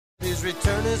His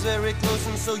return is very close,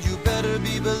 and so you better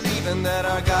be believing that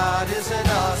our God is an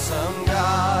awesome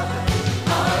God.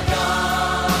 Our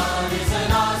God is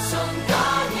an awesome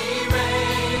God. He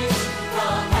reigns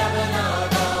from heaven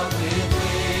above with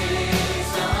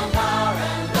wisdom, power,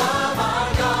 and love.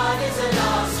 Our God is an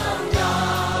awesome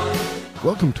God.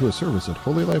 Welcome to a service at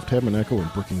Holy Life Tabernacle in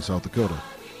Brookings, South Dakota.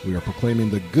 We are proclaiming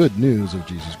the good news of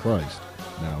Jesus Christ.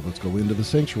 Now let's go into the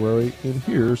sanctuary, and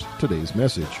here's today's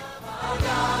message. Our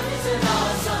God is an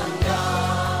awesome God.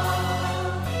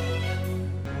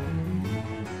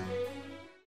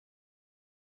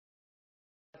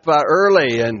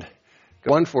 Early and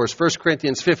one for us, 1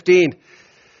 Corinthians 15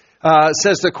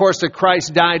 says, of course, that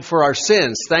Christ died for our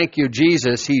sins. Thank you,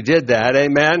 Jesus. He did that.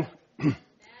 Amen.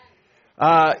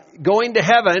 Going to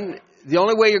heaven, the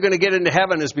only way you're going to get into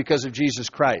heaven is because of Jesus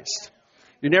Christ.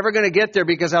 You're never going to get there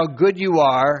because how good you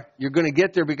are. You're going to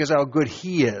get there because how good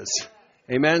He is.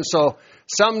 Amen. So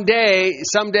someday,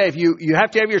 if you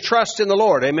have to have your trust in the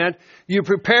Lord. Amen. You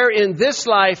prepare in this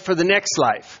life for the next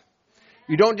life.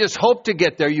 You don't just hope to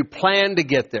get there. You plan to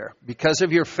get there because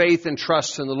of your faith and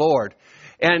trust in the Lord.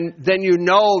 And then you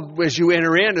know as you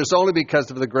enter in, it's only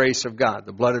because of the grace of God,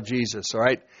 the blood of Jesus. All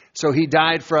right. So He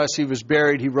died for us. He was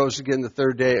buried. He rose again the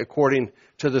third day according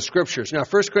to the Scriptures. Now,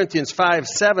 1 Corinthians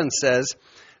 5:7 says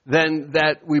then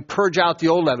that we purge out the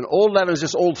old leaven. Old leaven is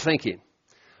just old thinking.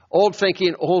 Old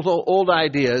thinking, old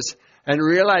ideas, and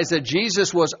realize that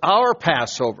Jesus was our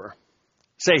Passover.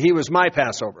 Say, He was my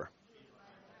Passover.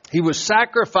 He was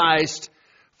sacrificed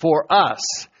for us.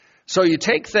 So you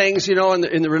take things, in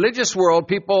the religious world,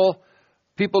 people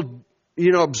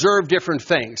observe different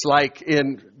things. Like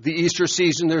in the Easter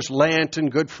season, there's Lent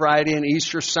and Good Friday and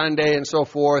Easter Sunday and so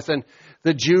forth. And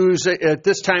the Jews at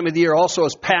this time of the year also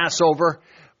is Passover.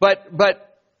 But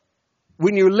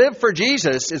when you live for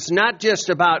Jesus, it's not just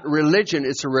about religion,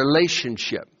 it's a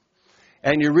relationship.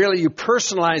 And you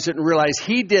personalize it and realize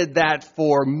He did that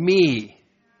for me.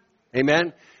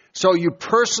 Amen? So you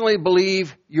personally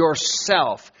believe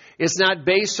yourself. It's not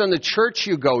based on the church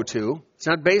you go to. It's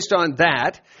not based on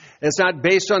that. It's not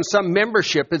based on some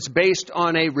membership. It's based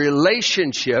on a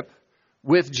relationship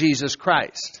with Jesus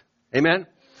Christ. Amen?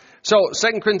 So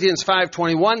 2 Corinthians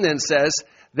 5:21 then says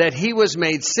that He was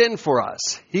made sin for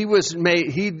us. He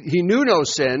knew no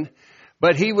sin,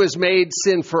 but He was made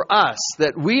sin for us,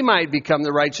 that we might become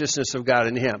the righteousness of God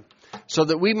in Him, so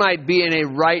that we might be in a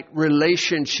right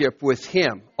relationship with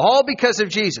Him. All because of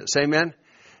Jesus. Amen?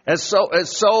 It's so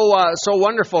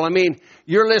wonderful. I mean,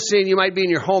 you're listening, you might be in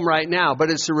your home right now, but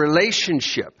it's a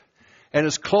relationship. And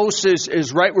as close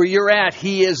as right where you're at,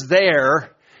 He is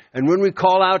there. And when we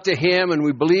call out to Him and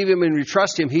we believe Him and we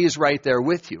trust Him, He is right there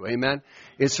with you. Amen?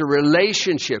 It's a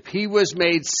relationship. He was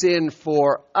made sin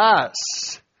for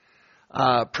us.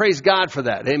 Praise God for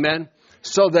that. Amen?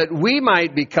 So that we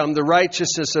might become the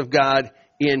righteousness of God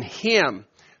in Him.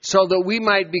 So that we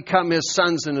might become His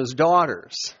sons and His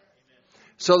daughters.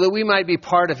 So that we might be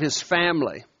part of His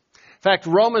family. In fact,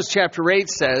 Romans chapter 8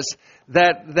 says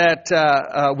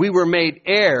that we were made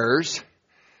heirs.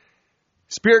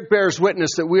 Spirit bears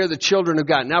witness that we are the children of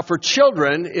God. Now, for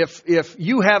children, if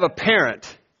you have a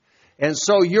parent, and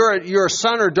so you're a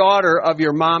son or daughter of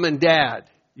your mom and dad,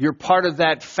 you're part of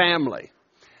that family.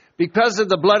 Because of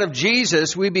the blood of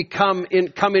Jesus, we come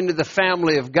into the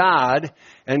family of God,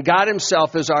 and God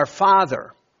Himself is our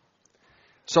Father.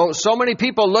 So many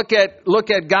people look at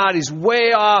God, He's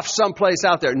way off someplace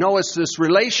out there. No, it's this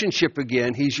relationship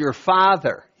again. He's your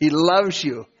Father. He loves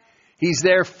you. He's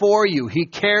there for you. He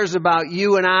cares about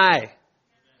you and I.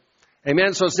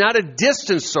 Amen. So it's not a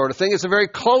distance sort of thing. It's a very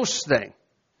close thing.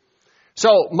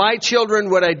 So my children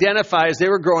would identify as they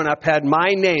were growing up, had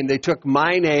my name. They took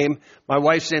my name, my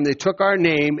wife's name. They took our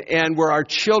name and were our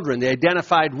children. They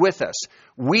identified with us.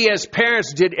 We as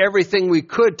parents did everything we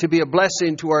could to be a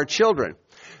blessing to our children.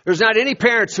 There's not any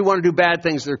parents who want to do bad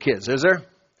things to their kids, is there?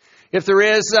 If there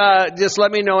is, just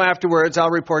let me know afterwards. I'll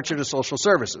report you to social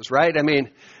services, right? I mean,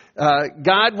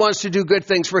 God wants to do good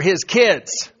things for His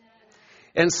kids.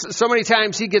 And so many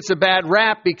times He gets a bad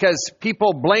rap because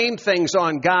people blame things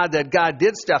on God, that God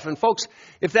did stuff. And folks,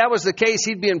 if that was the case,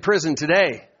 He'd be in prison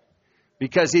today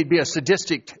because He'd be a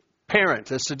sadistic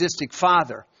parent, a sadistic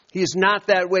father. He's not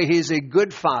that way. He's a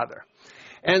good Father.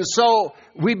 And so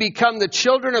we become the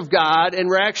children of God, and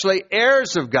we're actually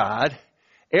heirs of God,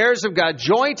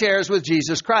 joint heirs with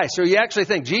Jesus Christ. So you actually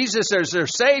think Jesus is our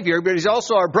Savior, but He's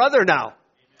also our brother now.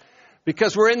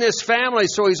 Because we're in this family,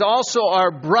 so He's also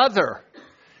our brother.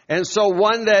 And so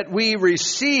one that we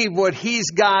receive what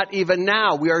He's got even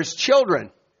now. We are His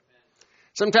children.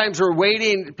 Sometimes we're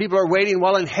waiting, people are waiting,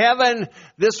 well, in heaven,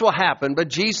 this will happen. But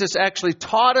Jesus actually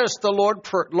taught us the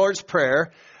Lord's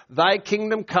Prayer, thy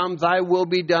kingdom come, thy will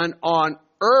be done on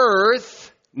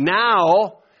earth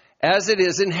now as it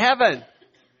is in heaven.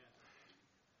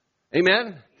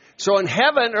 Amen? So in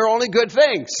heaven are only good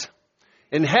things.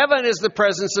 In heaven is the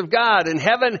presence of God. In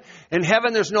heaven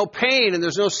there's no pain and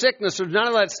there's no sickness. There's none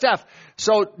of that stuff.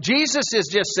 So Jesus is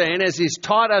just saying, as He's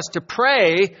taught us to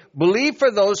pray, believe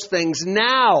for those things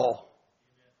now.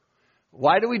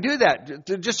 Why do we do that?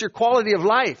 Just your quality of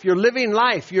life, your living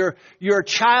life. You're a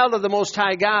child of the Most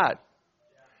High God.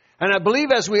 And I believe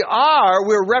as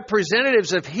we're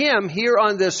representatives of Him here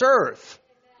on this earth.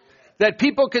 That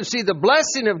people can see the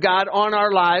blessing of God on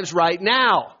our lives right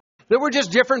now. That we're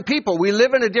just different people. We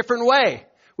live in a different way.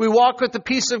 We walk with the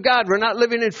peace of God. We're not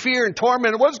living in fear and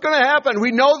torment. What's going to happen?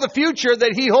 We know the future,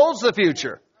 that He holds the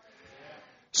future.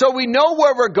 So we know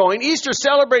where we're going. Easter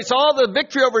celebrates all the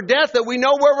victory over death, that we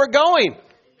know where we're going.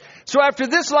 So after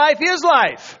this life is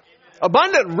life.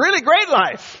 Abundant, really great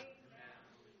life.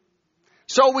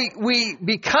 So we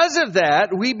because of that,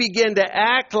 we begin to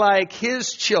act like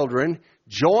His children,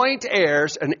 joint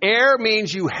heirs. An heir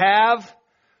means you have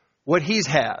what He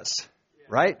has,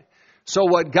 right? So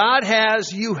what God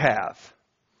has, you have.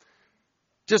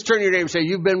 Just turn to your neighbor and say,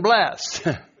 you've been blessed.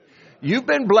 You've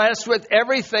been blessed with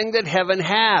everything that heaven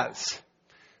has.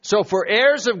 So for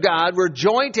heirs of God, we're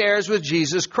joint heirs with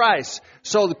Jesus Christ.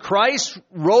 So Christ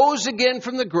rose again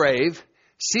from the grave,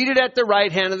 seated at the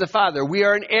right hand of the Father. We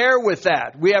are an heir with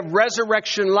that. We have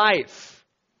resurrection life.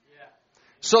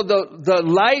 So the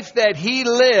life that He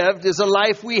lived is a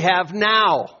life we have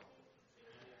now.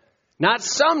 Not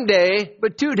someday,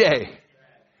 but today.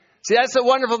 See, that's the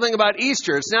wonderful thing about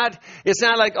Easter. It's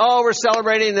not like, oh, we're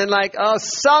celebrating and then like, oh,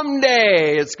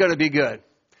 someday it's going to be good.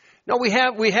 No, we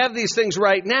have these things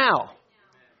right now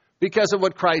because of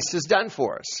what Christ has done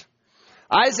for us.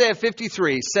 Isaiah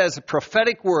 53 says a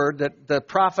prophetic word that the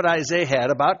prophet Isaiah had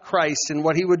about Christ and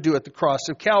what He would do at the cross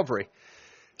of Calvary.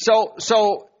 So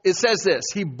it says this,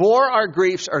 He bore our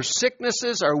griefs, our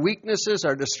sicknesses, our weaknesses,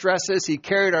 our distresses. He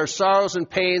carried our sorrows and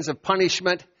pains of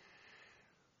punishment.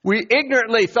 We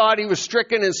ignorantly thought He was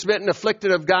stricken and smitten,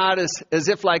 afflicted of God as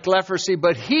if like leprosy.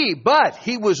 But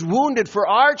He was wounded for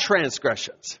our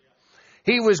transgressions.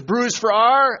 He was bruised for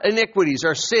our iniquities,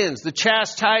 our sins. The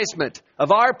chastisement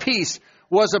of our peace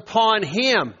was upon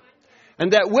Him.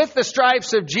 And that with the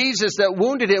stripes of Jesus that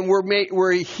wounded Him,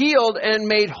 we're healed and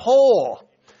made whole.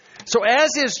 So as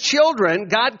His children,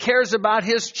 God cares about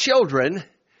His children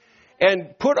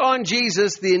and put on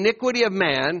Jesus the iniquity of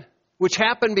man, which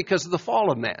happened because of the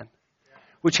fall of man,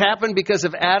 which happened because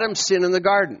of Adam's sin in the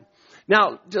garden.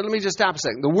 Now, let me just stop a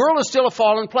second. The world is still a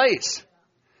fallen place.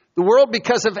 The world,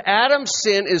 because of Adam's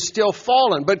sin, is still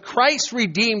fallen. But Christ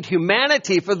redeemed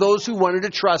humanity for those who wanted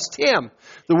to trust Him.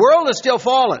 The world is still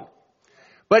fallen.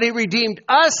 But He redeemed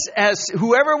us as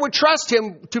whoever would trust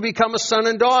Him to become a son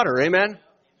and daughter. Amen?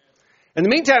 In the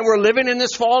meantime, we're living in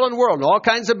this fallen world and all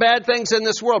kinds of bad things in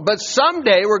this world. But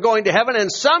someday we're going to heaven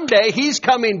and someday He's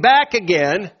coming back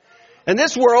again and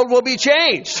this world will be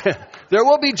changed. There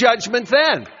will be judgment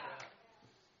then.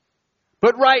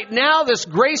 But right now, this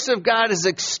grace of God is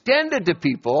extended to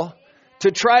people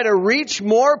to try to reach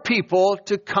more people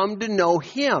to come to know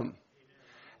Him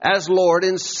as Lord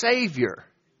and Savior.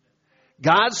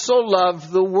 God so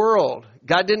loved the world.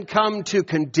 God didn't come to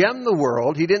condemn the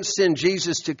world. He didn't send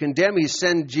Jesus to condemn. He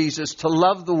sent Jesus to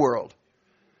love the world.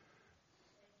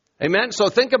 Amen? So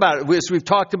think about it. We've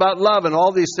talked about love and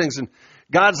all these things. And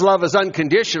God's love is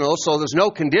unconditional, so there's no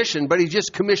condition. But He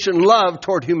just commissioned love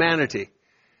toward humanity.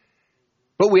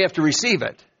 But we have to receive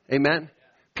it. Amen?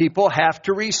 People have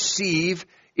to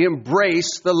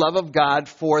embrace the love of God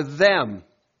for them.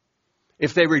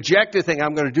 If they reject it, think,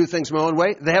 I'm going to do things my own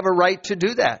way, they have a right to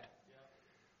do that.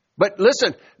 But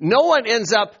listen, no one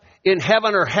ends up in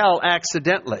heaven or hell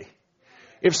accidentally.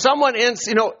 If someone ends,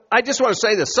 I just want to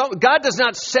say this. God does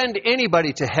not send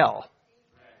anybody to hell.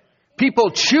 People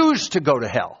choose to go to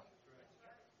hell.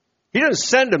 He doesn't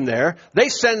send them there. They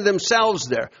send themselves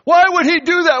there. Why would He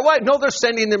do that? Why? No, they're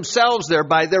sending themselves there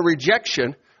by their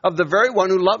rejection of the very one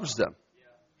who loves them.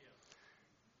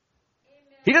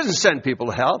 He doesn't send people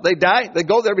to hell. They die. They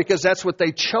go there because that's what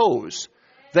they chose.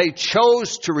 They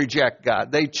chose to reject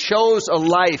God. They chose a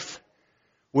life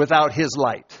without His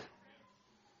light.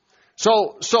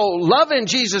 So love in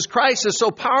Jesus Christ is so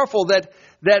powerful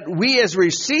that we as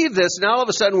receive this, and all of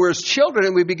a sudden we're His children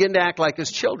and we begin to act like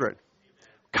His children.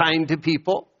 Kind to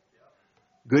people,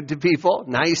 good to people,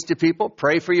 nice to people.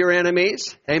 Pray for your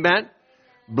enemies. Amen.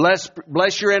 Bless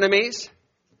your enemies.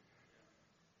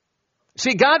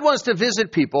 See, God wants to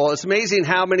visit people. It's amazing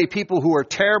how many people who are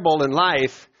terrible in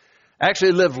life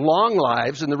actually live long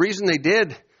lives. And the reason they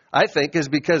did, I think, is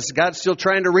because God's still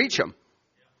trying to reach them.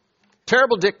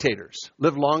 Terrible dictators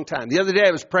live a long time. The other day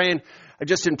I was praying,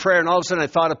 just in prayer, and all of a sudden I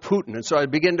thought of Putin. And so I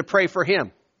began to pray for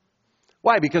him.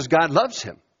 Why? Because God loves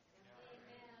him.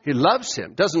 He loves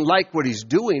him. Doesn't like what he's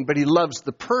doing, but he loves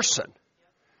the person.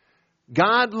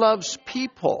 God loves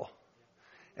people.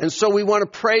 And so we want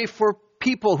to pray for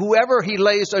people, whoever he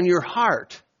lays on your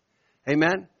heart.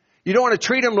 Amen? You don't want to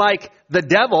treat them like the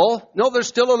devil. No, they're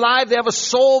still alive. They have a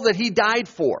soul that he died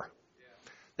for.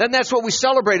 Then that's what we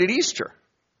celebrate at Easter.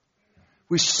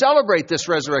 We celebrate this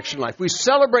resurrection life. We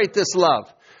celebrate this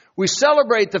love. We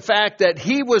celebrate the fact that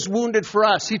he was wounded for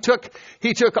us. He took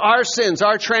our sins,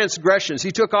 our transgressions.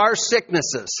 He took our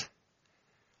sicknesses.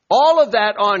 All of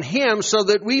that on him so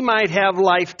that we might have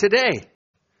life today.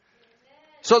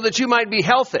 So that you might be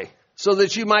healthy. So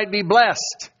that you might be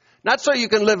blessed. Not so you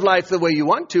can live life the way you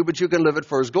want to, but you can live it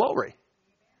for his glory.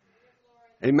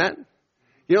 Amen?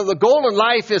 You know, the goal in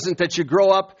life isn't that you grow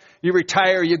up, you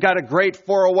retire, you got a great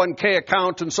 401k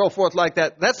account and so forth like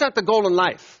that. That's not the goal in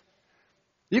life.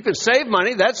 You can save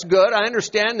money, that's good, I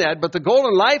understand that, but the goal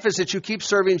in life is that you keep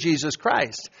serving Jesus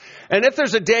Christ. And if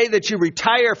there's a day that you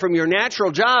retire from your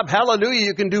natural job, hallelujah,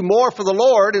 you can do more for the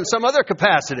Lord in some other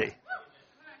capacity.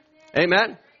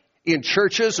 Amen? In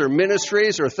churches or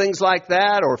ministries or things like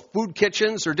that, or food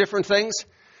kitchens or different things,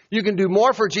 you can do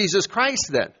more for Jesus Christ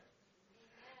then.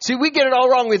 See, we get it all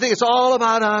wrong. We think it's all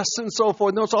about us and so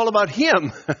forth. No, it's all about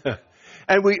him.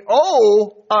 And we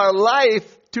owe our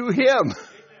life to him.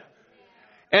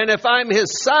 And if I'm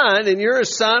his son and you're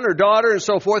his son or daughter and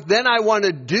so forth, then I want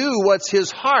to do what's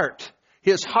his heart.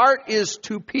 His heart is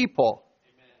to people.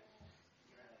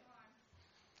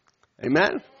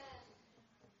 Amen?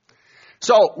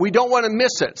 So we don't want to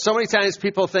miss it. So many times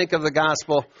people think of the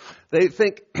gospel. They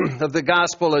think of the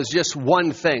gospel as just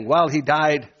one thing. Well, he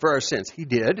died for our sins. He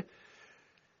did.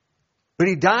 But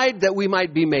he died that we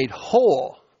might be made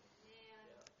whole.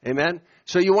 Amen?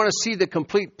 So you want to see the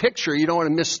complete picture. You don't want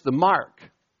to miss the mark.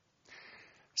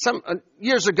 Some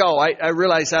years ago, I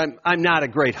realized I'm not a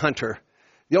great hunter.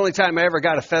 The only time I ever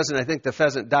got a pheasant, I think the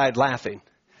pheasant died laughing.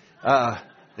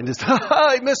 And just,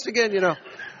 he missed again, you know.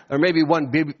 Or maybe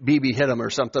one BB hit him or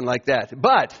something like that.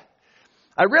 But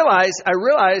I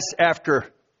realized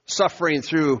after suffering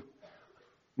through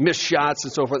missed shots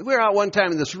and so forth, we were out one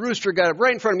time and this rooster got up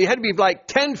right in front of me. He had to be like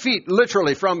 10 feet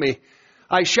literally from me.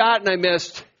 I shot and I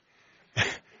missed.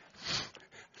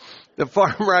 The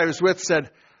farmer I was with said,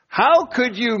 "How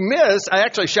could you miss?" I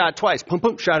actually shot twice. Pum,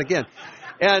 pum, shot again.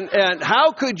 And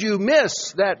how could you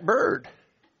miss that bird?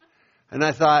 And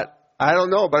I thought, I don't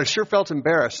know, but I sure felt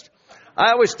embarrassed.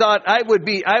 I always thought I would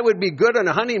be good on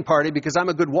a hunting party because I'm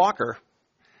a good walker.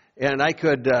 And I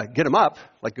could get them up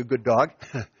like a good dog.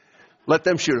 Let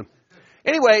them shoot them.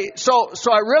 Anyway, so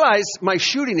I realized my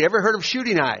shooting. You ever heard of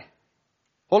shooting eye?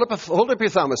 Hold up your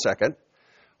thumb a second.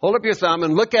 Hold up your thumb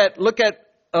and look at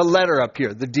a letter up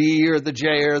here, the D or the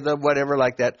J or the whatever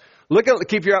like that.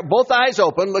 Keep your both eyes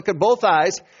open. Look at both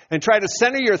eyes and try to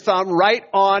center your thumb right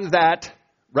on that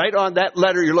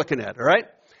letter you're looking at. All right.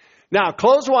 Now,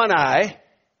 close one eye,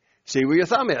 see where your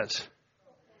thumb is.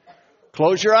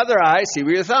 Close your other eye, see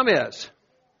where your thumb is.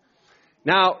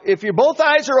 Now, if your both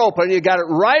eyes are open, you got it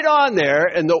right on there,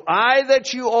 and the eye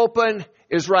that you open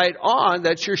is right on,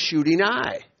 that's your shooting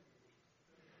eye.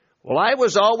 Well, I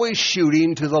was always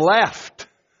shooting to the left.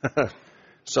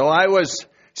 So I'm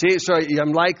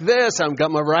like this, I've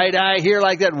got my right eye here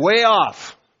like that, way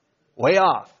off.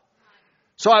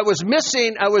 So I was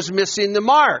missing the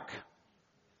mark.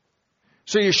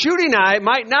 So your shooting eye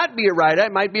might not be your right eye,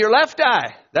 it might be your left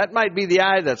eye. That might be the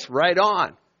eye that's right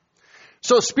on.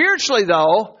 So spiritually,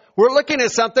 though, we're looking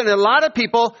at something, and a lot of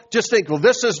people just think, well,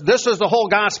 this is the whole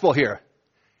gospel here.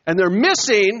 And they're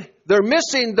missing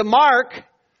the mark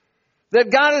that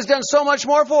God has done so much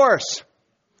more for us.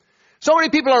 So many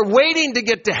people are waiting to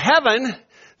get to heaven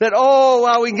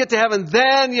that, we can get to heaven,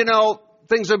 then,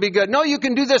 things will be good. No, you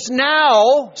can do this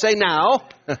now. Say now.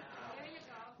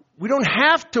 We don't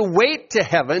have to wait to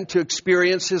heaven to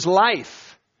experience his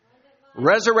life.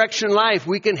 Resurrection life,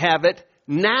 we can have it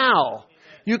now.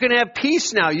 You can have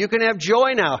peace now. You can have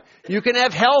joy now. You can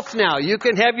have health now. You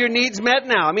can have your needs met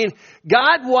now. I mean,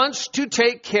 God wants to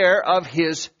take care of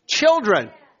his children.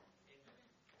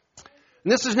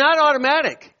 And this is not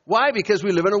automatic. Why? Because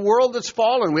we live in a world that's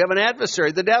fallen. We have an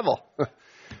adversary, the devil,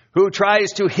 who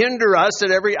tries to hinder us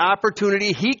at every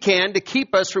opportunity he can to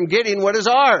keep us from getting what is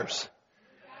ours.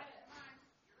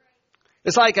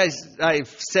 It's like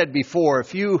I've said before,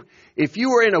 if you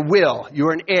were in a will, you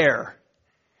were an heir,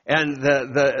 and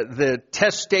the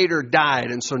testator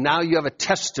died, and so now you have a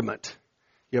testament.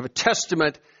 You have a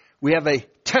testament. We have a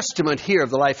testament here of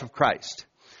the life of Christ.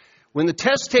 When the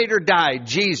testator died,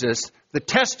 Jesus, the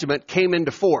testament came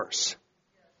into force.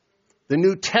 The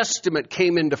New Testament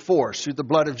came into force through the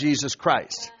blood of Jesus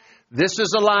Christ. This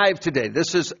is alive today.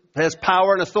 This has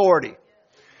power and authority.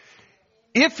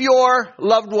 If your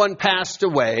loved one passed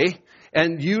away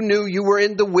and you knew you were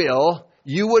in the will,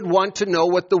 you would want to know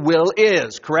what the will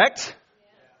is, correct?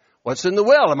 What's in the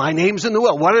will? My name's in the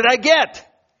will. What did I get?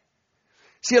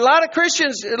 See, a lot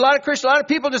of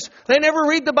people they never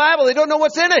read the Bible. They don't know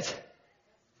what's in it.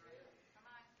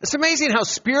 It's amazing how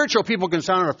spiritual people can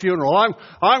sound at a funeral.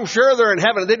 I'm sure they're in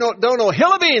heaven. They don't know a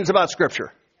hill of beans about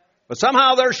Scripture. But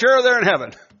somehow they're sure they're in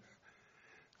heaven.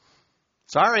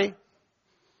 Sorry.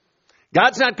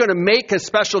 God's not going to make a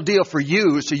special deal for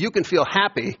you so you can feel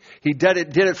happy. He did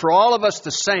it for all of us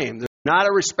the same. There's not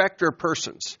a respecter of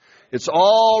persons. It's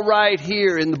all right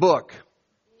here in the book.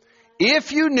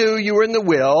 If you knew you were in the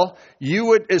will, you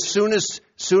would, as soon as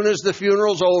the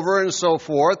funeral's over and so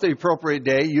forth, the appropriate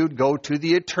day, you'd go to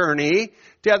the attorney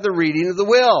to have the reading of the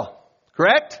will.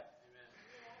 Correct?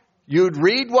 You'd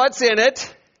read what's in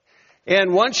it,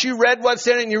 and once you read what's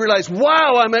in it and you realize,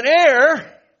 wow, I'm an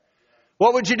heir,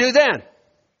 what would you do then?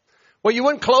 Well, you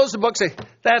wouldn't close the book and say,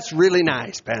 that's really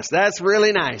nice, Pastor. That's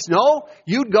really nice. No,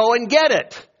 you'd go and get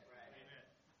it.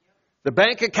 The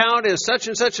bank account is such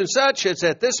and such and such. It's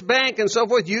at this bank and so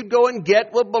forth. You'd go and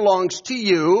get what belongs to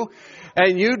you.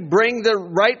 And you'd bring the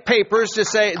right papers to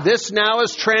say, this now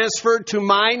is transferred to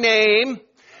my name.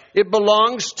 It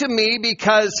belongs to me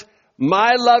because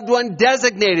my loved one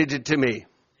designated it to me.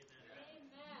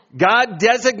 God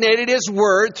designated His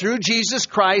Word through Jesus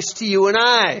Christ to you and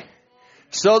I.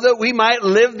 So that we might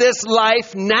live this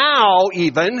life now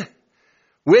even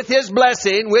with His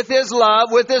blessing, with His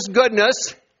love, with His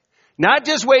goodness. Not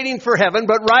just waiting for heaven,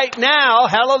 but right now,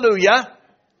 hallelujah.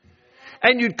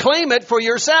 And you'd claim it for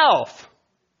yourself.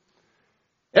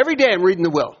 Every day I'm reading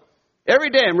the will. Every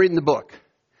day I'm reading the book.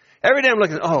 Every day I'm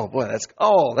looking,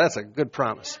 that's a good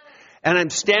promise. And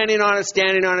I'm standing on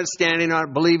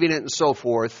it, believing it and so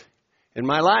forth in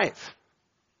my life.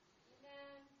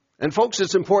 And folks,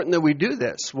 it's important that we do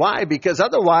this. Why? Because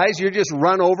otherwise you're just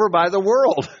run over by the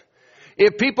world.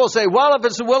 If people say, well, if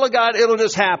it's the will of God, it'll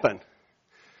just happen.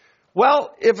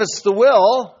 Well, if it's the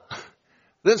will,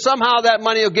 then somehow that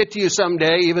money will get to you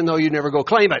someday, even though you never go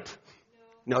claim it.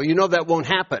 No, you know that won't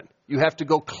happen. You have to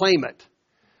go claim it.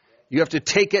 You have to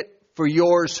take it for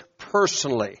yours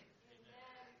personally.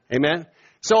 Amen?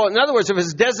 So, in other words, if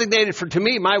it's designated to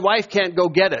me, my wife can't go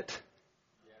get it.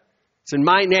 It's in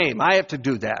my name. I have to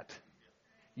do that.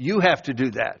 You have to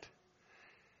do that.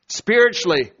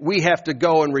 Spiritually, we have to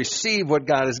go and receive what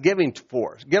God has given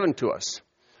to us.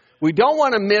 We don't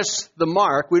want to miss the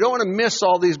mark. We don't want to miss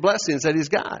all these blessings that He's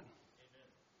got.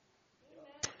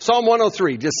 Psalm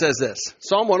 103 just says this.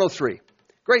 Psalm 103.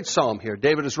 Great psalm here.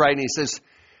 David is writing. He says,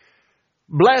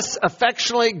 bless,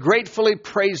 affectionately, gratefully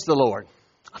praise the Lord.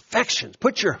 Affections.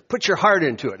 Put your heart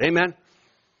into it. Amen.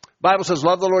 The Bible says,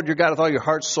 love the Lord your God with all your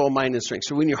heart, soul, mind, and strength.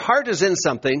 So when your heart is in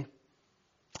something,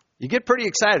 you get pretty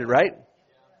excited, right?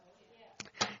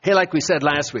 Hey, like we said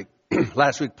last week,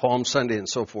 Palm Sunday and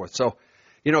so forth. So,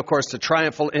 of course, the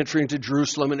triumphal entry into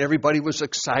Jerusalem, and everybody was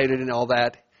excited and all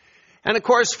that. And, of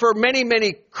course, for many,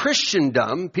 many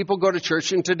Christendom, people go to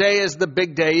church, and today is the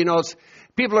big day.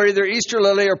 People are either Easter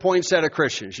Lily or poinsettia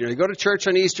Christians. You go to church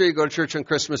on Easter, you go to church on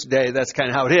Christmas Day. That's kind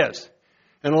of how it is.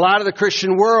 And a lot of the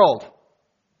Christian world.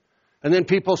 And then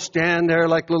people stand there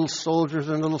like little soldiers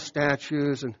and little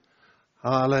statues, and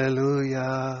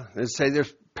hallelujah. And say,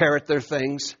 parrot their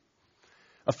things.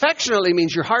 Affectionately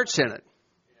means your heart's in it.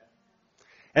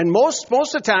 And most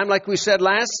of the time, like we said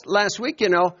last week,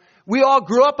 we all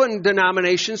grew up in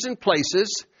denominations and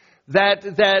places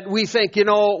that we think,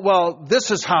 well,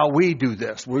 this is how we do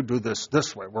this. We do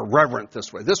this way. We're reverent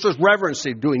this way. This was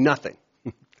reverency, doing nothing,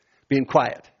 being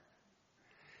quiet.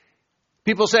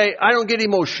 People say, I don't get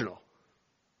emotional.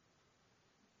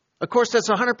 Of course, that's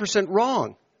 100%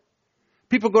 wrong.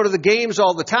 People go to the games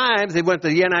all the time. They went to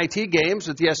the NIT games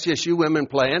with the SDSU women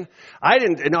playing. I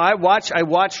didn't, I watched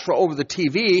over the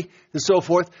TV and so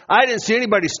forth. I didn't see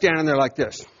anybody standing there like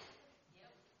this.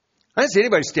 I didn't see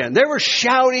anybody standing. They were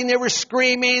shouting, they were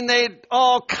screaming, they had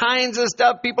all kinds of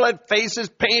stuff. People had faces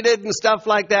painted and stuff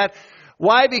like that.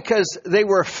 Why? Because they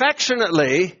were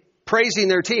affectionately praising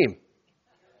their team.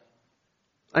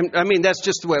 I mean, that's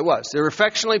just the way it was. They were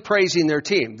affectionately praising their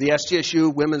team, the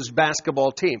SDSU women's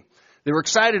basketball team. They were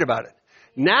excited about it.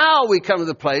 Now we come to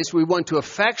the place we want to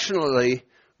affectionately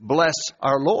bless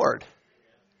our Lord.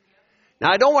 Now,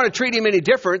 I don't want to treat him any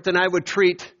different than I would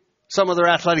treat some other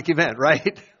athletic event,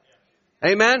 right?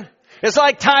 Amen? It's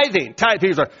like tithing.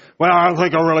 People are like, well, I don't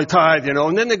think I'll really tithe,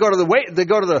 And then they go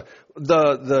to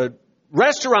the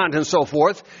restaurant and so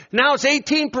forth. Now it's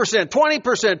 18%,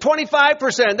 20%,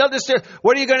 25%. They'll just say,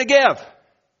 what are you going to give?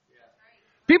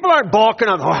 People aren't balking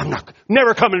on, I'm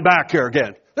never coming back here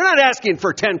again. They're not asking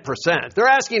for 10%. They're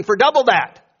asking for double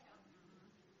that.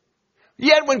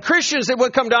 Yet when Christians, they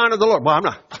would come down to the Lord, well, I'm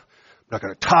not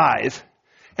going to tithe.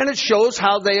 And it shows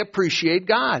how they appreciate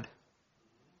God.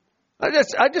 I'm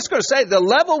just going to say, the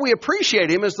level we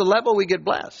appreciate Him is the level we get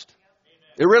blessed.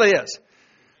 It really is.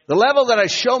 The level that I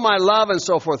show my love and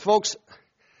so forth. Folks,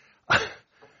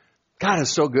 God is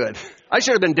so good. I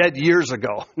should have been dead years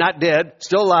ago. Not dead,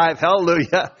 still alive.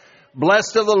 Hallelujah.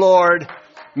 Blessed of the Lord.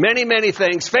 Many, many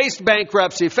things. Faced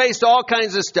bankruptcy. Faced all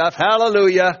kinds of stuff.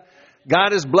 Hallelujah.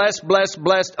 God is blessed, blessed,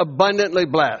 blessed, abundantly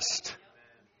blessed.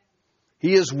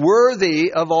 He is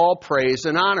worthy of all praise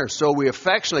and honor. So we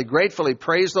affectionately, gratefully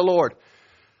praise the Lord.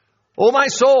 Oh, my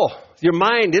soul, your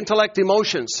mind, intellect,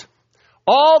 emotions,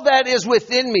 all that is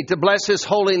within me to bless His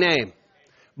holy name.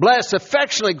 Bless,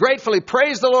 affectionately, gratefully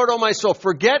praise the Lord, O my soul.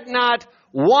 Forget not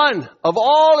one of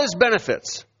all His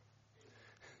benefits.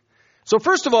 So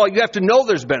first of all, you have to know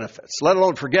there's benefits, let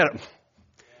alone forget them.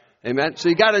 Amen. So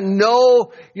you got to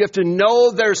know, you have to know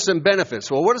there's some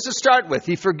benefits. Well, what does it start with?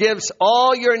 He forgives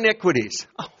all your iniquities.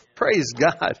 Oh, praise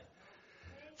God.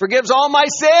 Forgives all my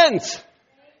sins.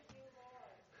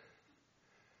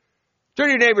 Turn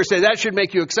to your neighbor and say, that should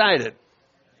make you excited.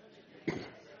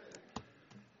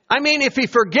 I mean, if He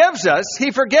forgives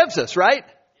us, right?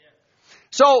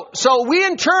 So we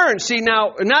in turn, see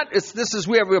now,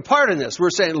 we have a part in this.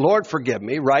 We're saying, Lord, forgive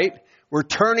me, right? We're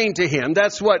turning to Him.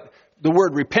 That's what the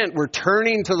word repent, we're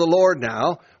turning to the Lord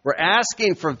now. We're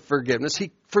asking for forgiveness.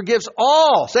 He forgives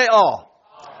all. Say all.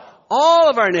 All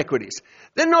of our iniquities.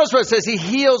 Then notice what it says. He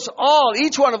heals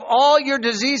each one of all your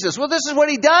diseases. Well, this is what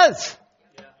He does.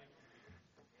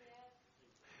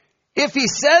 If He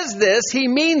says this, He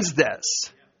means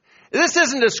this. This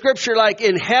isn't a scripture like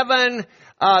in heaven,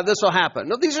 this will happen.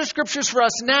 No, these are scriptures for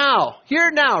us now.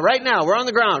 Here now, right now. We're on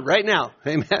the ground right now.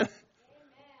 Amen.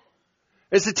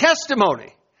 It's a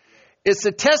testimony.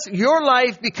 Your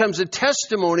life becomes a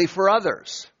testimony for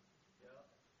others.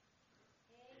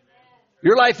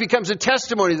 Your life becomes a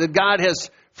testimony that God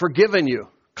has forgiven you,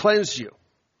 cleansed you,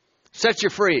 set you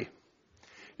free.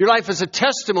 Your life is a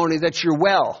testimony that you're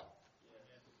well.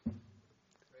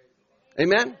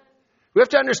 Amen? We have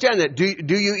to understand that. Do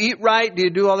you eat right? Do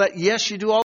you do all that? Yes, you do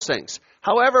all those things.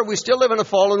 However, we still live in a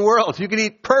fallen world. You can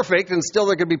eat perfect and still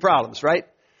there could be problems, right?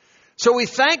 So we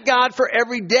thank God for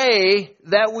every day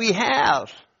that we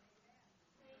have.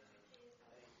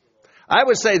 I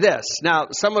would say this. Now,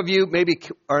 some of you maybe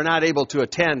are not able to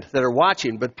attend that are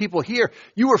watching, but people here,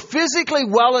 you were physically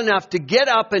well enough to get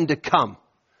up and to come.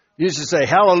 You should say,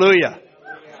 hallelujah.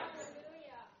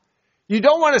 You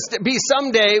don't want to be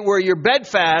someday where you're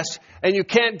bedfast and you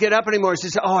can't get up anymore. So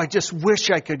you say, oh, I just wish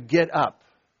I could get up.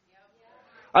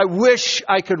 I wish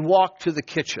I could walk to the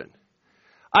kitchen.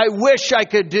 I wish I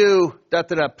could do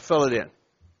fill it in.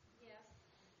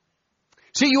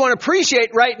 See, you want to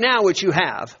appreciate right now what you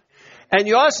have. And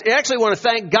you actually want to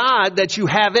thank God that you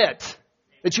have it.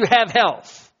 That you have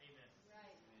health.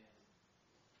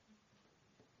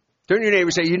 Turn to your neighbor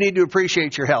and say, you need to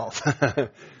appreciate your health.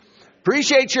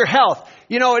 Appreciate your health.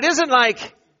 You know, it isn't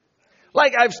like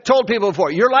I've told people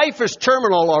before, your life is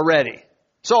terminal already.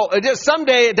 So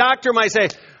someday a doctor might say,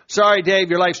 sorry, Dave,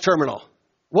 your life's terminal.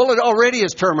 Well, it already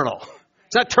is terminal.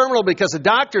 It's not terminal because the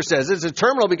doctor says it. It's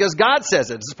terminal because God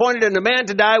says it. It's appointed unto man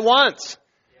to die once.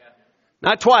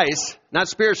 Not twice, not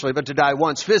spiritually, but to die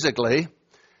once physically.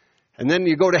 And then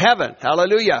you go to heaven.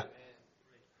 Hallelujah.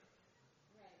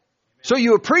 So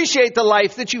you appreciate the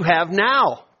life that you have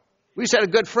now. We just had a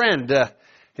good friend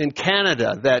in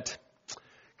Canada that,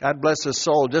 God bless his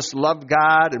soul, just loved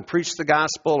God and preached the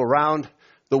gospel around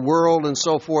the world and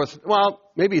so forth. Well,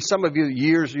 maybe some of you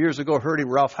years ago heard him,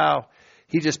 Ralph Howe.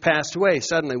 He just passed away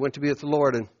suddenly, went to be with the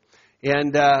Lord.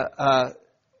 And a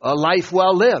life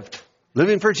well lived,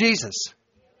 living for Jesus.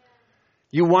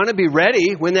 You want to be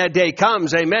ready when that day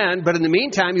comes, amen. But in the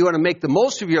meantime, you want to make the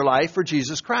most of your life for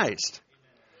Jesus Christ.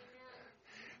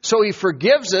 So He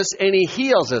forgives us and He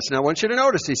heals us. Now I want you to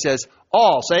notice, He says,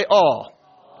 all, say all.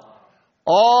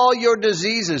 All your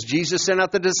diseases. Jesus sent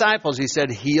out the disciples. He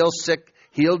said, heal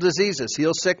diseases,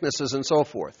 heal sicknesses, and so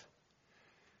forth.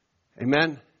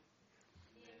 Amen.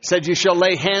 He said, you shall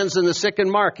lay hands on the sick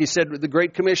and Mark. He said with the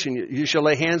Great Commission, you shall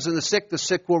lay hands on the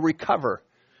sick will recover.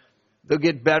 They'll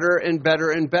get better and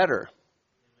better and better.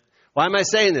 Why am I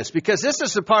saying this? Because this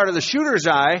is the part of the shooter's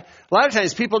eye. A lot of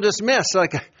times people just miss.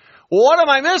 Like, well, what am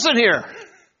I missing here?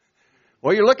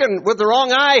 Well, you're looking with the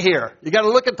wrong eye here. You got to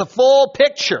look at the full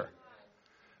picture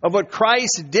of what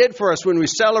Christ did for us when we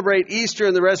celebrate Easter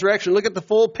and the resurrection. Look at the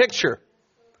full picture.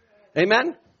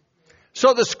 Amen?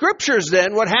 So the scriptures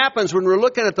then, what happens when we're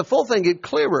looking at the full thing, get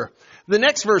clearer. The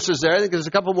next verses there, I think there's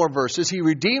a couple more verses. He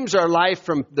redeems our life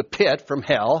from the pit, from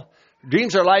hell.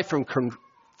 Redeems our life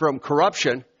from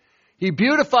corruption. He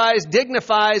beautifies,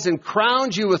 dignifies, and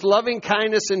crowns you with loving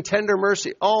kindness and tender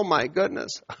mercy. Oh my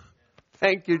goodness.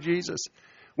 Thank you, Jesus.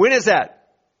 When is that?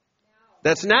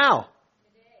 That's now.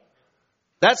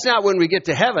 That's not when we get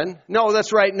to heaven. No,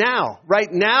 that's right now.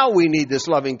 Right now we need this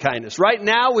loving kindness. Right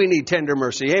now we need tender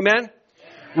mercy. Amen?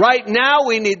 Right now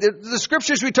we need the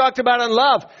scriptures we talked about on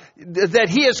love, that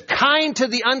He is kind to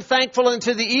the unthankful and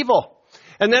to the evil.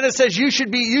 And then it says you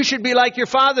should be like your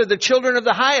Father, the children of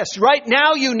the highest. Right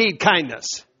now you need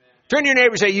kindness. Turn to your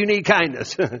neighbor and say, you need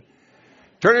kindness. Turn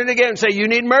it again and say, you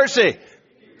need mercy.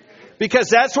 Because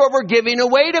that's what we're giving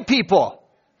away to people.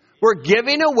 We're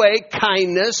giving away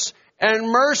kindness and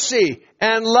mercy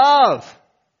and love.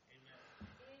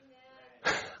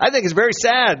 I think it's very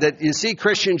sad that you see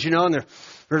Christians, and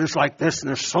they're just like this, and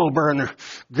they're sober, and they're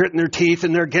gritting their teeth,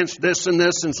 and they're against this and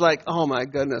this, and it's like, oh my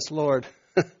goodness, Lord.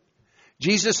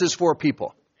 Jesus is for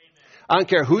people. I don't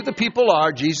care who the people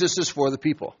are, Jesus is for the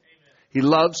people. He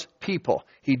loves people.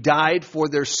 He died for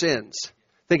their sins.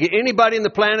 Think of anybody on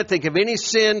the planet, think of any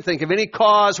sin, think of any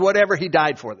cause, whatever, He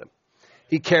died for them.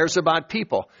 He cares about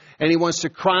people. And He wants to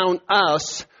crown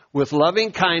us with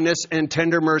loving kindness and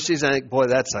tender mercies. I think, boy,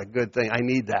 that's a good thing. I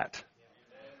need that.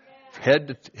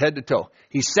 Head to toe.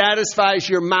 He satisfies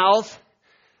your mouth,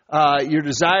 your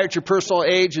desire at your personal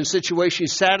age and situation. He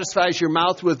satisfies your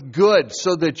mouth with good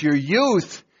so that your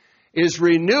youth is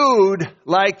renewed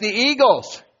like the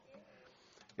eagles.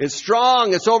 It's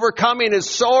strong, it's overcoming, it's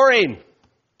soaring. Amen.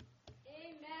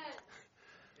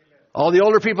 All the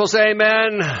older people say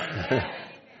amen.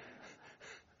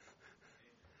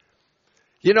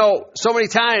 So many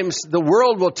times the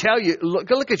world will tell you,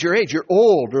 look at your age, you're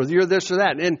old, or you're this or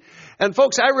that. And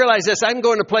folks, I realize this. I'm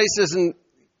going to places and,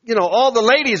 all the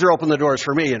ladies are opening the doors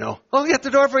for me, Oh, get the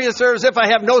door for you, sir, as if I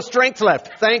have no strength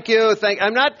left. Thank you.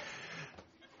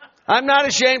 I'm not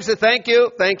ashamed to thank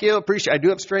you. Appreciate. I do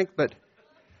have strength, but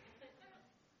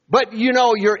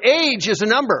your age is a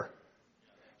number.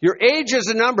 Your age is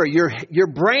a number. Your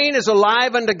brain is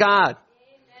alive unto God.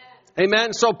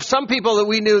 Amen. So some people that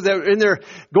we knew that they're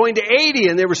going to 80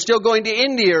 and they were still going to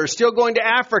India or still going to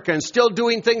Africa and still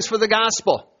doing things for the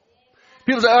gospel.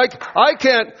 People say, I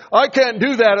can't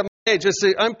do that at my age.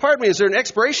 Pardon me, is there an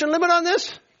expiration limit on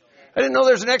this? I didn't know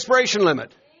there's an expiration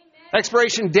limit.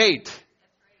 Expiration date.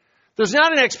 There's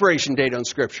not an expiration date on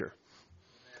Scripture.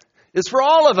 It's for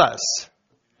all of us.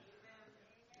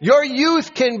 Your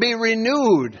youth can be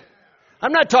renewed.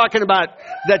 I'm not talking about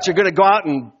that you're going to go out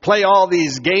and play all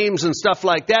these games and stuff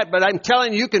like that, but I'm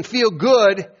telling you, you can feel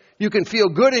good. You can feel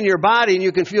good in your body and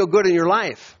you can feel good in your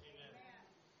life.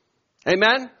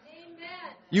 Amen? Amen.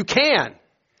 You can.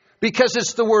 Because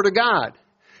it's the Word of God.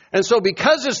 And so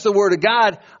because it's the Word of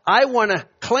God, I want to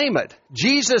claim it.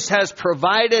 Jesus has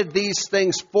provided these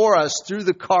things for us through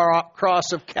the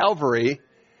cross of Calvary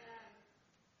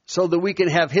so that we can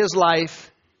have His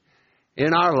life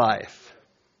in our life.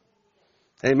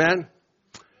 Amen?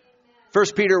 1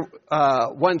 Peter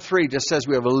 1:3 just says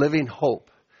we have a living hope.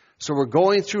 So we're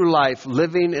going through life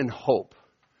living in hope.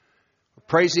 We're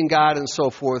praising God and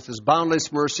so forth. His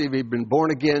boundless mercy, we've been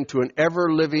born again to an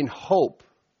ever-living hope.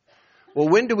 Well,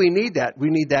 when do we need that? We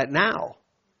need that now.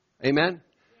 Amen?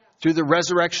 Through the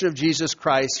resurrection of Jesus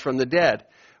Christ from the dead.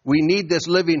 We need this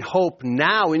living hope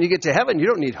now. When you get to heaven, you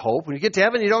don't need hope. When you get to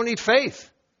heaven, you don't need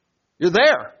faith. You're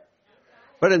there.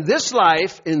 But in this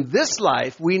life,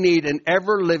 we need an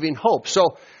ever-living hope.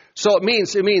 So it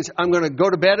means I'm going to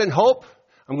go to bed in hope.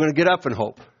 I'm going to get up in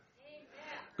hope.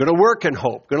 I'm going to work in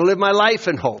hope. I'm going to live my life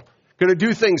in hope. I'm going to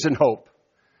do things in hope.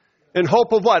 In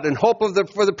hope of what? In hope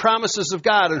for the promises of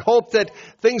God. In hope that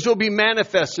things will be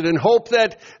manifested. In hope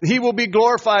that He will be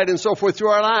glorified and so forth through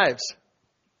our lives.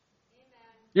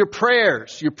 Amen. Your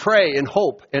prayers, you pray in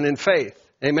hope and in faith.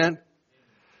 Amen.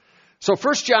 So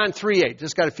 1 John 3:8,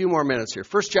 just got a few more minutes here.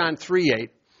 1 John 3:8,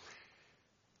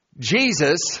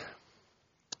 Jesus,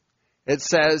 it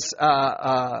says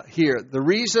here, the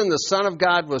reason the Son of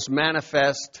God was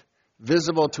manifest,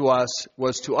 visible to us,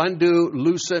 was to undo,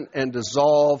 loosen, and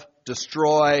dissolve,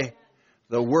 destroy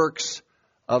the works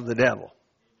of the devil.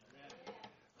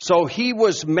 So He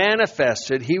was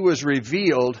manifested, He was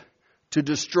revealed to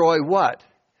destroy what?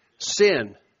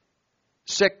 Sin,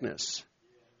 sickness,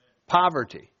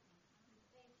 poverty,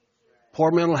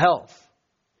 poor mental health,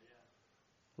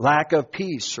 lack of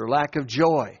peace or lack of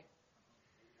joy.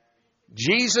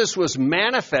 Jesus was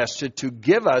manifested to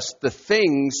give us the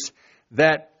things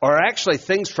that are actually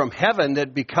things from heaven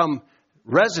that become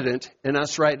resident in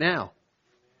us right now.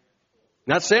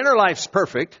 Not saying our life's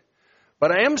perfect,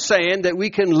 but I am saying that we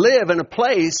can live in a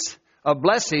place of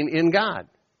blessing in God.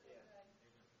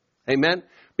 Amen?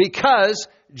 Because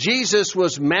Jesus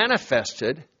was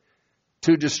manifested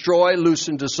to destroy,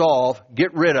 loosen, dissolve,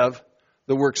 get rid of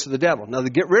the works of the devil. Now, to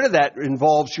get rid of that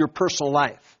involves your personal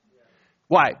life.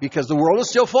 Why? Because the world is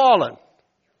still fallen.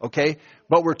 Okay?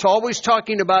 But we're always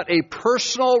talking about a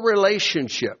personal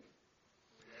relationship.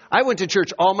 I went to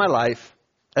church all my life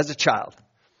as a child.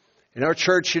 In our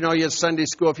church, you had Sunday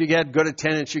school. If you had good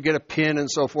attendance, you get a pin and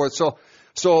so forth.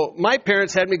 So my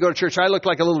parents had me go to church. I looked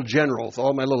like a little general with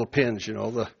all my little pins,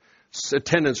 the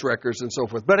attendance records and so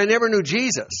forth. But I never knew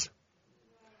Jesus.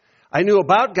 I knew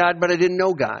about God, but I didn't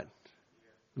know God.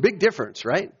 Big difference,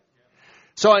 right?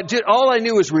 So all I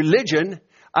knew was religion.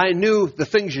 I knew the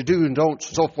things you do and don't,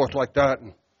 so forth like that.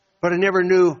 But I never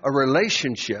knew a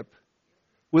relationship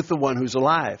with the one who's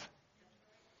alive.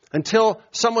 Until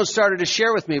someone started to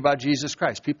share with me about Jesus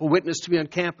Christ. People witnessed to me on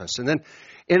campus. And then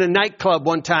in a nightclub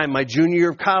one time, my junior year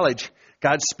of college,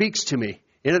 God speaks to me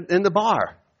in the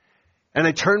bar. And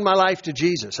I turned my life to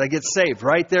Jesus. I get saved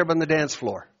right there on the dance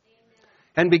floor.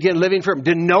 And begin living for Him.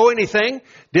 Didn't know anything.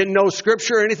 Didn't know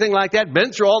Scripture or anything like that.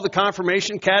 Been through all the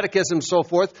confirmation, catechism, and so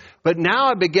forth. But now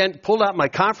I pulled out my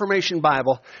confirmation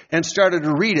Bible and started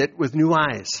to read it with new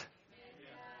eyes.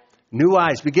 New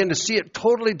eyes. Began to see it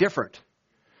totally different.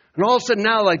 And all of a sudden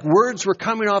now, like words were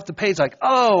coming off the page, like,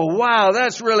 oh, wow,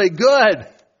 that's really good.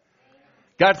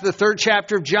 Got to the 3rd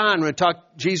chapter of John when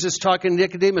Jesus talking to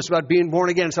Nicodemus about being born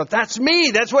again. So that's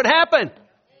me. That's what happened.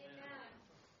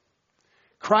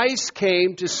 Christ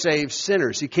came to save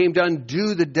sinners. He came to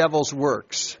undo the devil's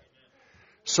works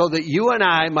so that you and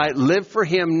I might live for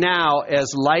Him now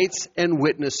as lights and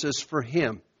witnesses for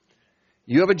Him.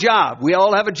 You have a job. We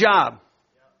all have a job.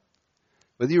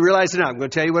 Whether you realize it or not, I'm going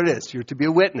to tell you what it is. You're to be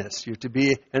a witness. You're to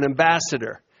be an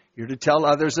ambassador. You're to tell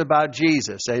others about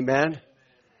Jesus. Amen?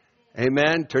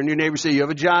 Amen. Turn to your neighbor and say, you have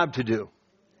a job to do.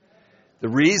 The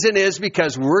reason is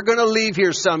because we're going to leave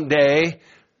here someday.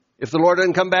 If the Lord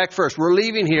doesn't come back first, we're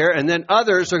leaving here, and then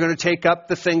others are going to take up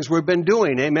the things we've been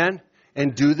doing. Amen?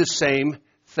 And do the same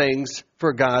things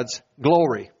for God's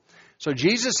glory. So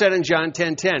Jesus said in John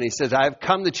 10:10, He says, I've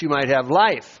come that you might have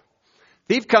life.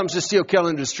 Thief comes to steal, kill,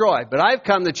 and destroy. But I've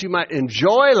come that you might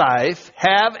enjoy life,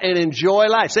 have and enjoy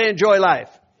life. Say enjoy life.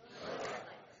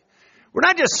 We're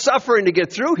not just suffering to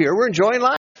get through here. We're enjoying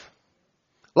life.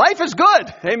 Life is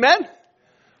good. Amen?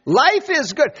 Life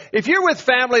is good. If you're with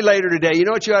family later today, you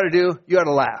know what you ought to do? You ought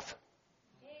to laugh.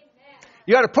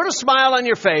 You ought to put a smile on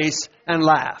your face and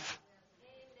laugh.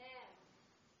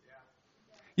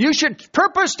 You should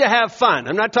purpose to have fun.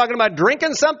 I'm not talking about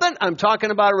drinking something. I'm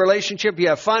talking about a relationship. You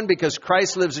have fun because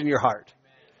Christ lives in your heart.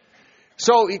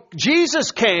 So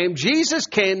Jesus came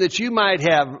that you might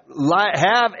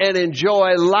have and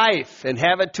enjoy life and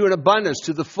have it to an abundance,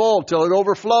 to the full, till it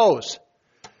overflows.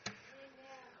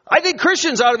 I think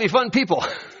Christians ought to be fun people.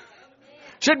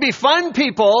 Should be fun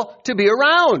people to be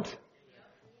around.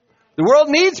 The world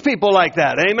needs people like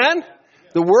that. Amen?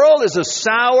 The world is a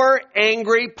sour,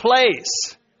 angry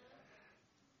place.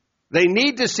 They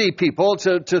need to see people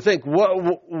to think,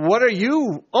 what are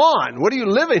you on? What are you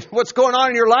living? What's going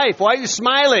on in your life? Why are you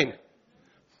smiling?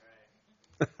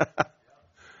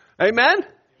 Amen?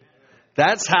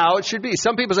 That's how it should be.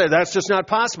 Some people say, that's just not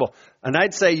possible. And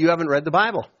I'd say you haven't read the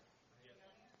Bible.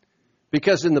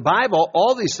 Because in the Bible,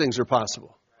 all these things are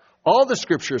possible. All the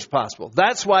Scripture is possible.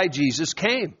 That's why Jesus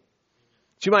came.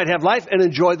 That you might have life and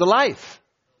enjoy the life.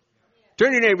 Turn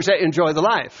to your neighbor and say, enjoy the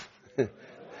life.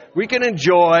 We can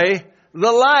enjoy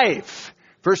the life.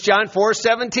 1 John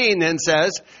 4:17 then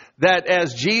says that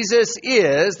as Jesus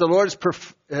is, the Lord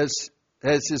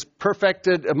has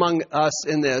perfected among us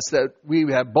in this, that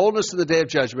we have boldness in the day of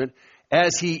judgment.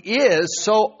 As He is,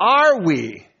 so are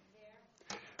we.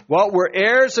 Well, we're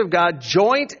heirs of God,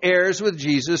 joint heirs with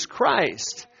Jesus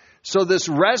Christ. So this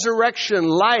resurrection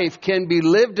life can be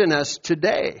lived in us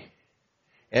today.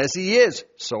 As He is,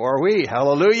 so are we.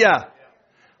 Hallelujah.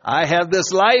 I have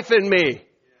this life in me.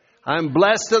 I'm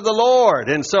blessed of the Lord.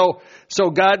 And so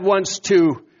God wants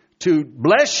to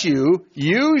bless you,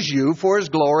 use you for His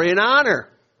glory and honor.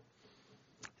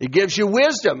 He gives you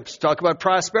wisdom. Let's talk about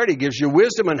prosperity. He gives you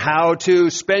wisdom on how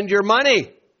to spend your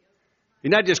money.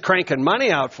 You're not just cranking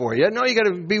money out for you. No, you got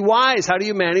to be wise. How do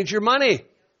you manage your money?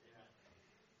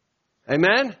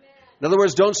 Amen? In other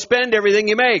words, don't spend everything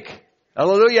you make.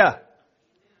 Hallelujah.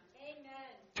 Amen.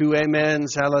 2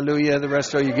 amens, hallelujah. The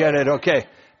rest of you get it. Okay.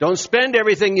 Don't spend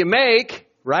everything you make,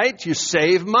 right? You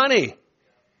save money.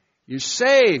 You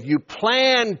save. You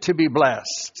plan to be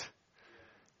blessed.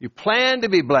 You plan to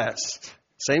be blessed.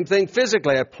 Same thing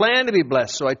physically. I plan to be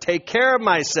blessed, so I take care of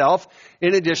myself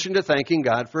in addition to thanking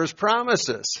God for His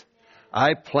promises.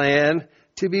 I plan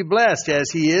to be blessed.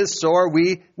 As He is, so are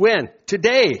we when?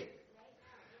 Today.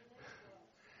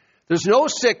 There's no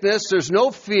sickness, there's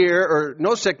no fear, or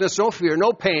no sickness, no fear,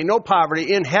 no pain, no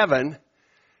poverty in heaven.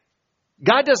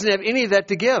 God doesn't have any of that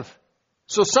to give.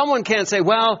 So someone can't say,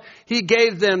 well, He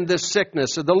gave them this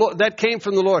sickness, or that came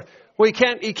from the Lord. Well, He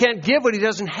can't give what He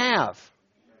doesn't have.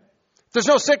 If there's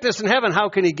no sickness in heaven, how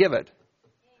can He give it?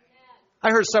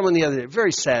 I heard someone the other day,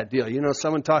 very sad deal. You know,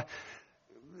 someone talk,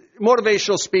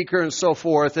 motivational speaker and so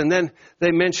forth, and then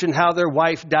they mentioned how their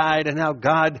wife died and how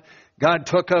God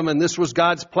took them and this was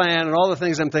God's plan and all the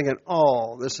things. I'm thinking,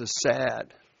 oh, this is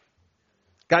sad.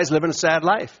 Guy's living a sad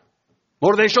life.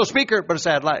 Motivational speaker, but a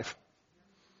sad life.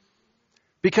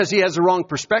 Because he has the wrong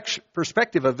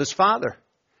perspective of his father.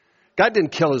 God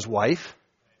didn't kill his wife.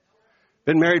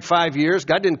 Been married 5 years.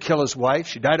 God didn't kill his wife.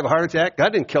 She died of a heart attack.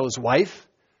 God didn't kill his wife.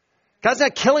 God's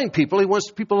not killing people. He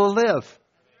wants people to live.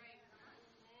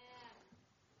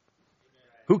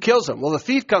 Who kills them? Well, the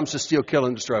thief comes to steal, kill,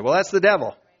 and destroy. Well, that's the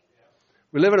devil.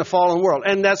 We live in a fallen world.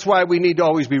 And that's why we need to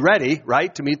always be ready,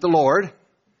 right, to meet the Lord.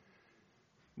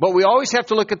 But we always have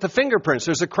to look at the fingerprints.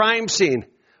 There's a crime scene.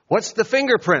 What's the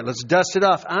fingerprint? Let's dust it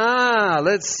off.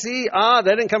 Let's see. That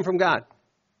didn't come from God.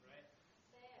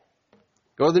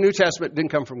 Go to the New Testament. It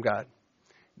didn't come from God.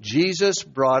 Jesus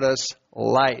brought us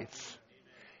life.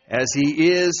 As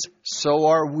He is, so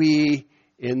are we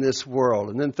in this world.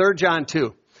 And then 3 John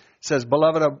 2 says,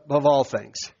 beloved above all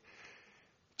things.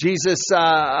 Jesus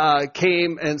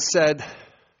came and said,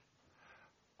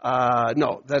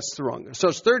 no, that's the wrong. So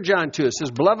it's 3 John 2. It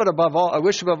says, beloved above all, I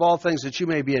wish above all things that you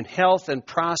may be in health and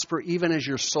prosper, even as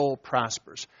your soul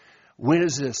prospers. When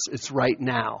is this? It's right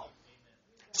now.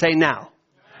 Say now.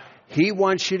 He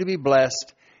wants you to be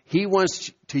blessed. He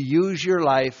wants to use your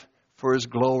life for His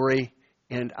glory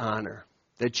and honor.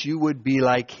 That you would be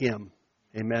like Him.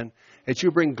 Amen. That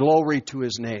you bring glory to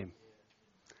His name.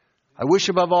 I wish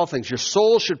above all things your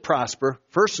soul should prosper,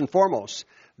 first and foremost.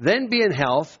 Then be in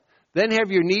health. Then have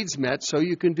your needs met so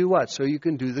you can do what? So you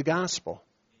can do the gospel.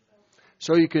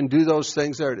 So you can do those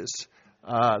things. There it is.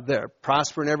 There.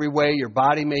 Prosper in every way. Your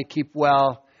body may keep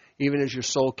well, even as your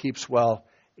soul keeps well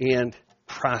and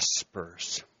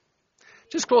prospers.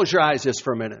 Just close your eyes just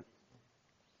for a minute.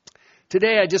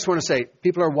 Today, I just want to say,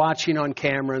 people are watching on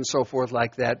camera and so forth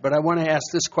like that, but I want to ask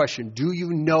this question. Do you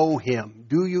know Him?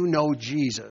 Do you know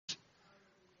Jesus?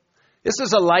 This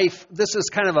is a life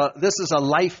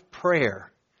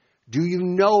prayer. Do you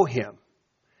know Him?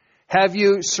 Have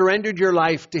you surrendered your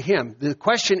life to Him? The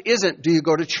question isn't, do you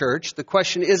go to church? The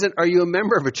question isn't, are you a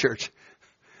member of a church?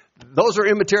 Those are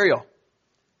immaterial.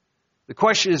 The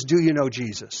question is, do you know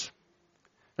Jesus?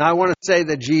 Now, I want to say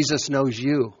that Jesus knows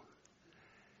you.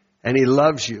 And He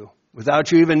loves you.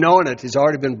 Without you even knowing it, He's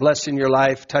already been blessing your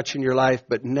life, touching your life.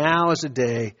 But now is a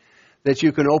day that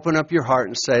you can open up your heart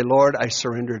and say, Lord, I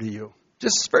surrender to you.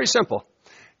 Just very simple.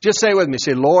 Just say it with me.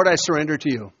 Say, Lord, I surrender to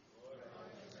you.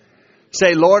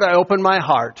 Say, Lord, I open my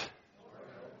heart.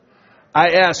 I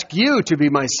ask you to be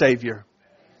my Savior.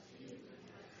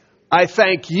 I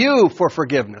thank you for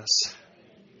forgiveness.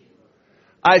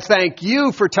 I thank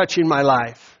you for touching my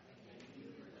life.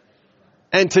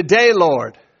 And today,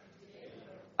 Lord,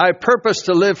 I purpose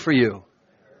to live for you.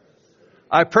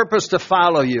 I purpose to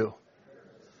follow you.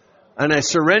 And I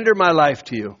surrender my life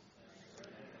to you.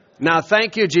 Now,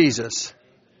 thank you, Jesus,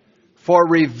 for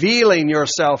revealing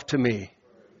yourself to me.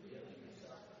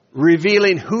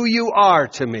 Revealing who you are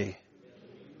to me.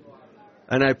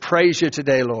 And I praise you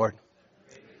today, Lord,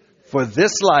 for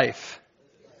this life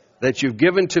that you've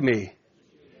given to me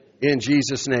in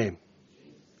Jesus' name.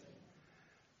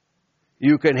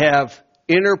 You can have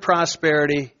inner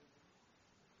prosperity.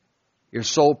 Your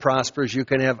soul prospers. You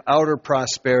can have outer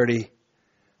prosperity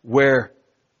where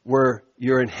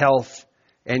you're in health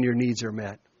and your needs are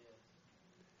met.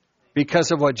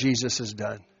 Because of what Jesus has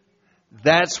done.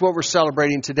 That's what we're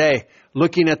celebrating today.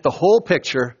 Looking at the whole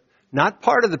picture, not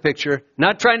part of the picture,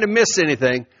 not trying to miss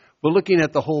anything, but looking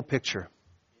at the whole picture.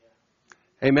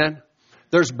 Amen.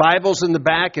 There's Bibles in the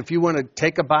back. If you want to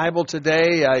take a Bible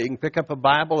today, you can pick up a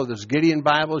Bible, or there's Gideon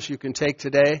Bibles you can take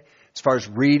today as far as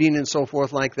reading and so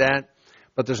forth like that.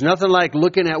 But there's nothing like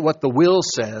looking at what the will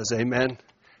says. Amen.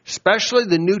 Especially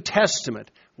the New Testament.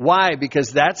 Why?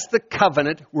 Because that's the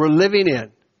covenant we're living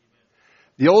in.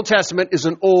 The Old Testament is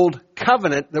an old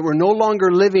covenant that we're no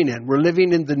longer living in. We're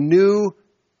living in the New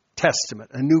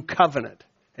Testament, a new covenant.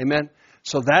 Amen?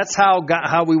 So that's how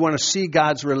we want to see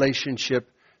God's relationship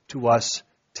to us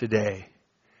today.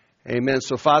 Amen.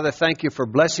 So, Father, thank you for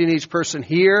blessing each person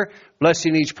here,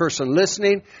 blessing each person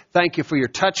listening. Thank you for your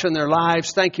touch in their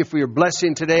lives. Thank you for your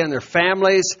blessing today on their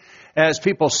families. As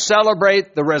people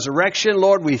celebrate the resurrection,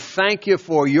 Lord, we thank you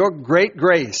for your great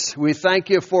grace. We thank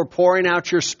you for pouring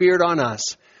out your Spirit on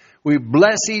us. We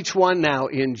bless each one now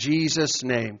in Jesus'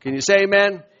 name. Can you say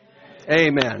amen?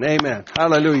 Amen. Amen.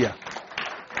 Hallelujah.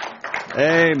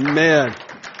 Amen.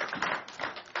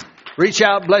 Reach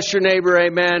out, bless your neighbor.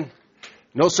 Amen.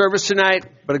 No service tonight,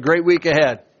 but a great week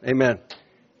ahead. Amen.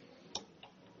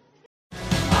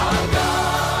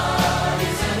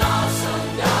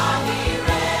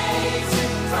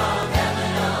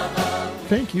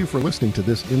 Thank you for listening to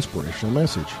this inspirational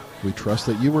message. We trust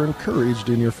that you were encouraged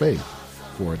in your faith.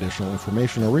 For additional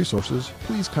information or resources,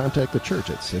 please contact the church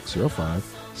at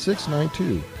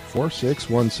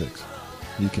 605-692-4616.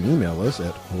 You can email us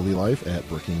at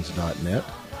holylife@brookings.net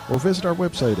or visit our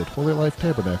website at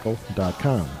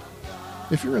holylifetabernacle.com.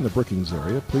 If you're in the Brookings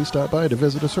area, please stop by to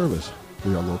visit a service.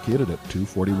 We are located at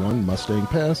 241 Mustang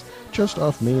Pass, just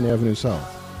off Main Avenue South.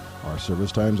 Our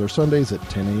service times are Sundays at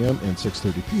 10 a.m. and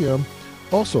 6:30 p.m.,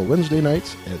 also Wednesday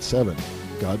nights at 7.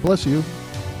 God bless you.